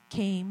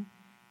came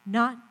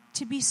not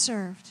to be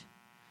served,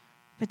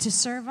 but to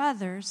serve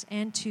others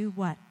and to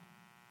what?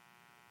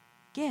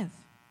 Give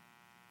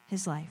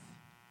his life.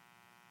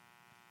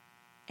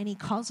 And he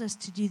calls us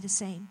to do the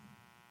same.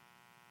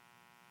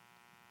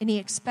 And he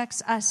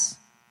expects us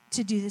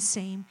to do the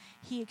same.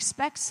 He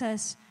expects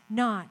us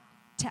not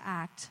to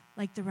act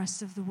like the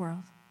rest of the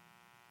world.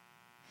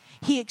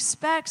 He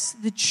expects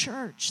the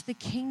church, the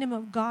kingdom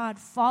of God,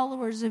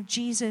 followers of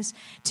Jesus,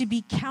 to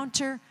be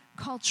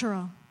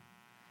countercultural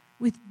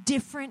with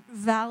different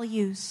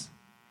values.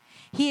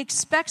 He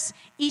expects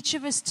each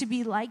of us to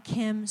be like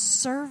him,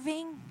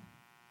 serving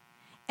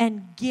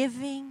and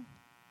giving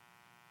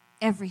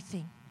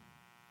everything.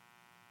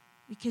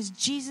 Because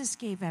Jesus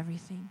gave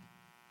everything,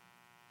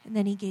 and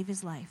then he gave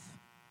his life.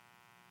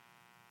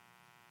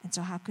 And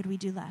so how could we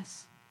do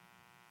less?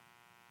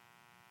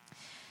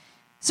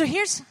 So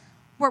here's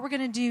what we're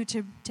going to do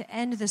to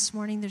end this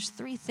morning. There's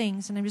 3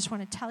 things, and I just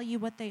want to tell you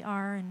what they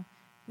are, and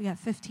we got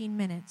 15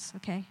 minutes,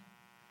 okay?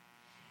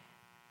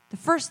 The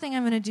first thing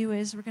I'm going to do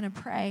is we're going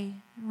to pray,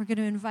 and we're going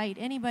to invite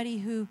anybody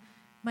who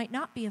might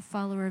not be a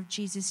follower of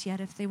Jesus yet.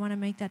 If they want to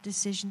make that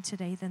decision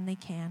today, then they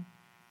can.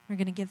 We're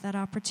going to give that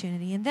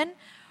opportunity. And then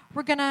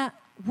we're going to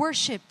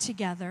worship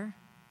together,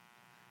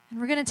 and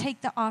we're going to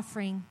take the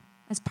offering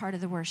as part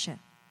of the worship.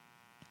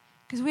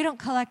 Because we don't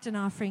collect an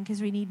offering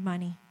because we need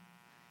money.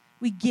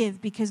 We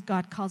give because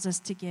God calls us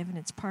to give, and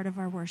it's part of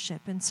our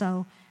worship. And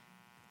so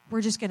we're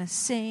just going to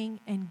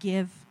sing and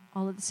give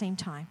all at the same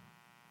time.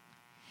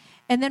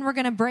 And then we're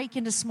going to break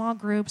into small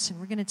groups, and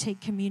we're going to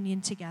take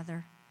communion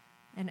together.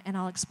 And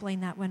I'll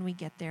explain that when we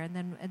get there. And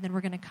then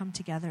we're going to come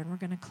together, and we're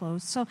going to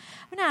close. So I'm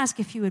going to ask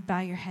if you would bow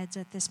your heads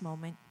at this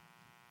moment.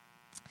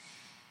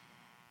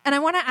 And I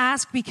want to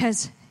ask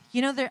because,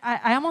 you know,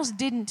 I almost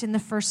didn't in the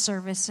first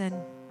service, and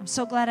I'm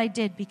so glad I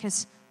did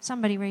because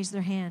somebody raised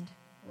their hand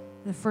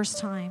the first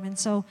time. And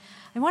so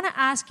I want to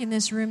ask in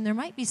this room, there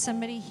might be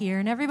somebody here,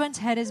 and everyone's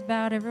head is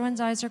bowed,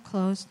 everyone's eyes are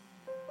closed.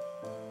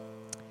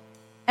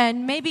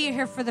 And maybe you're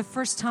here for the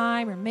first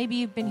time, or maybe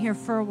you've been here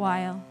for a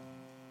while.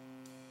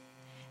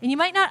 And you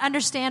might not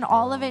understand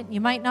all of it,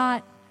 you might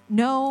not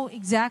know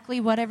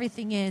exactly what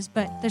everything is,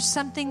 but there's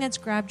something that's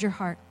grabbed your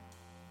heart.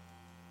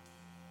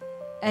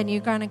 And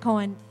you're kind of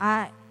going,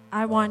 I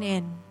want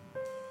in.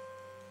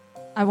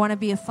 I want to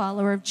be a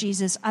follower of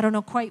Jesus. I don't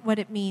know quite what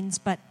it means,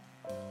 but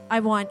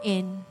I want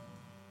in.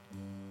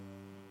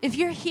 If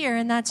you're here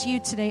and that's you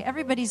today,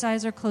 everybody's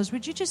eyes are closed.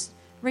 Would you just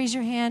raise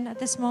your hand at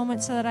this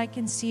moment so that I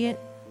can see it?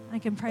 I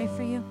can pray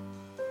for you.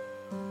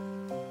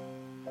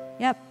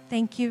 Yep,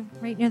 thank you.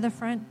 Right near the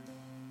front.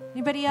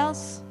 Anybody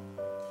else?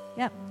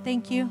 Yep,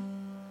 thank you.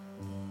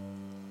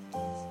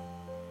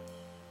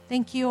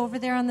 Thank you over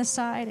there on the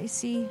side, I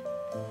see.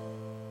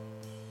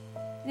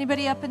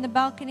 Anybody up in the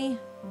balcony?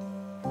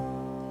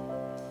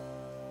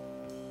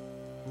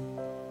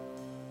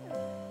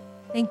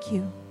 Thank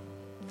you.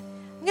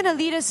 I'm going to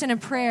lead us in a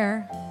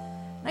prayer.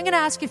 I'm going to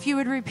ask if you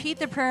would repeat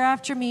the prayer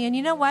after me. And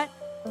you know what?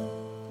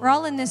 We're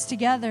all in this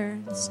together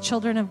as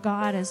children of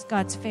God, as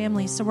God's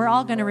family. So we're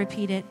all going to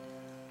repeat it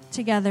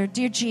together.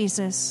 Dear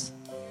Jesus,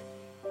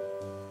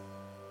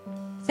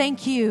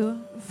 thank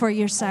you for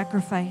your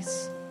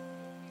sacrifice.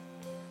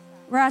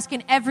 We're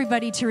asking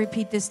everybody to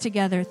repeat this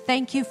together.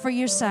 Thank you for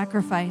your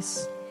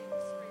sacrifice.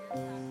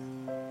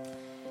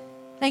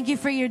 Thank you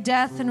for your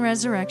death and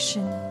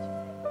resurrection.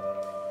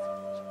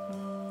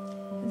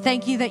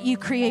 Thank you that you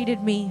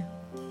created me.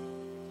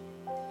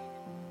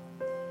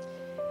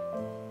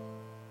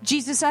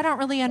 Jesus, I don't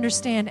really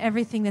understand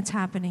everything that's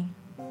happening.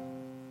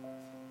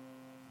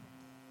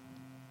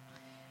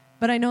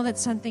 But I know that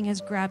something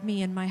has grabbed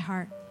me in my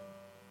heart.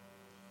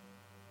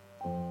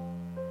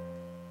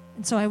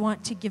 And so I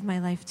want to give my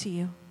life to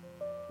you.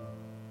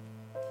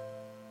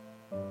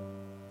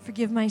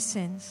 Forgive my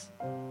sins.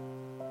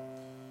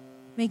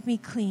 Make me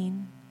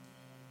clean.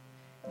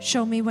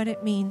 Show me what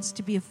it means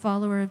to be a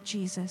follower of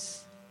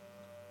Jesus.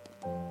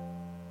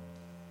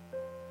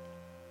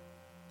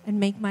 And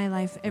make my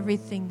life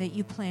everything that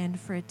you planned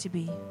for it to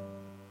be.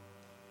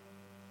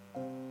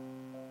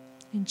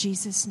 In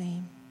Jesus'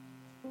 name,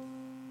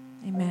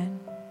 amen.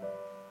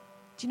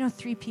 Do you know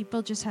 3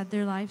 people just had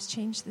their lives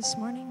changed this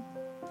morning?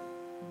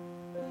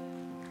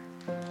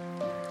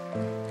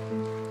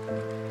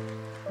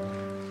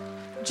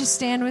 Just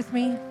stand with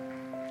me.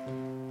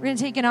 We're going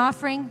to take an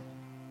offering.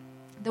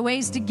 The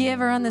ways to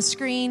give are on the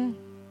screen.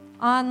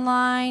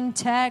 Online,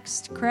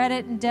 text,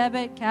 credit and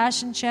debit,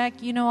 cash and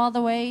check. You know all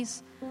the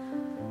ways.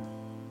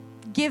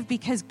 Give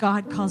because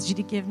God calls you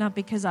to give, not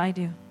because I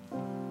do.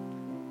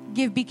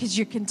 Give because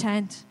you're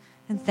content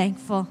and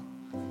thankful.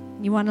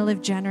 And you want to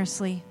live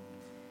generously.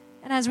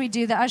 And as we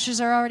do, the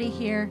ushers are already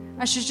here.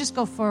 Ushers, just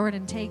go forward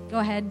and go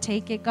ahead and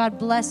take it. God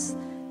bless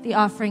the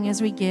offering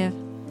as we give.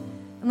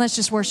 And let's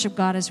just worship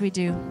God as we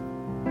do.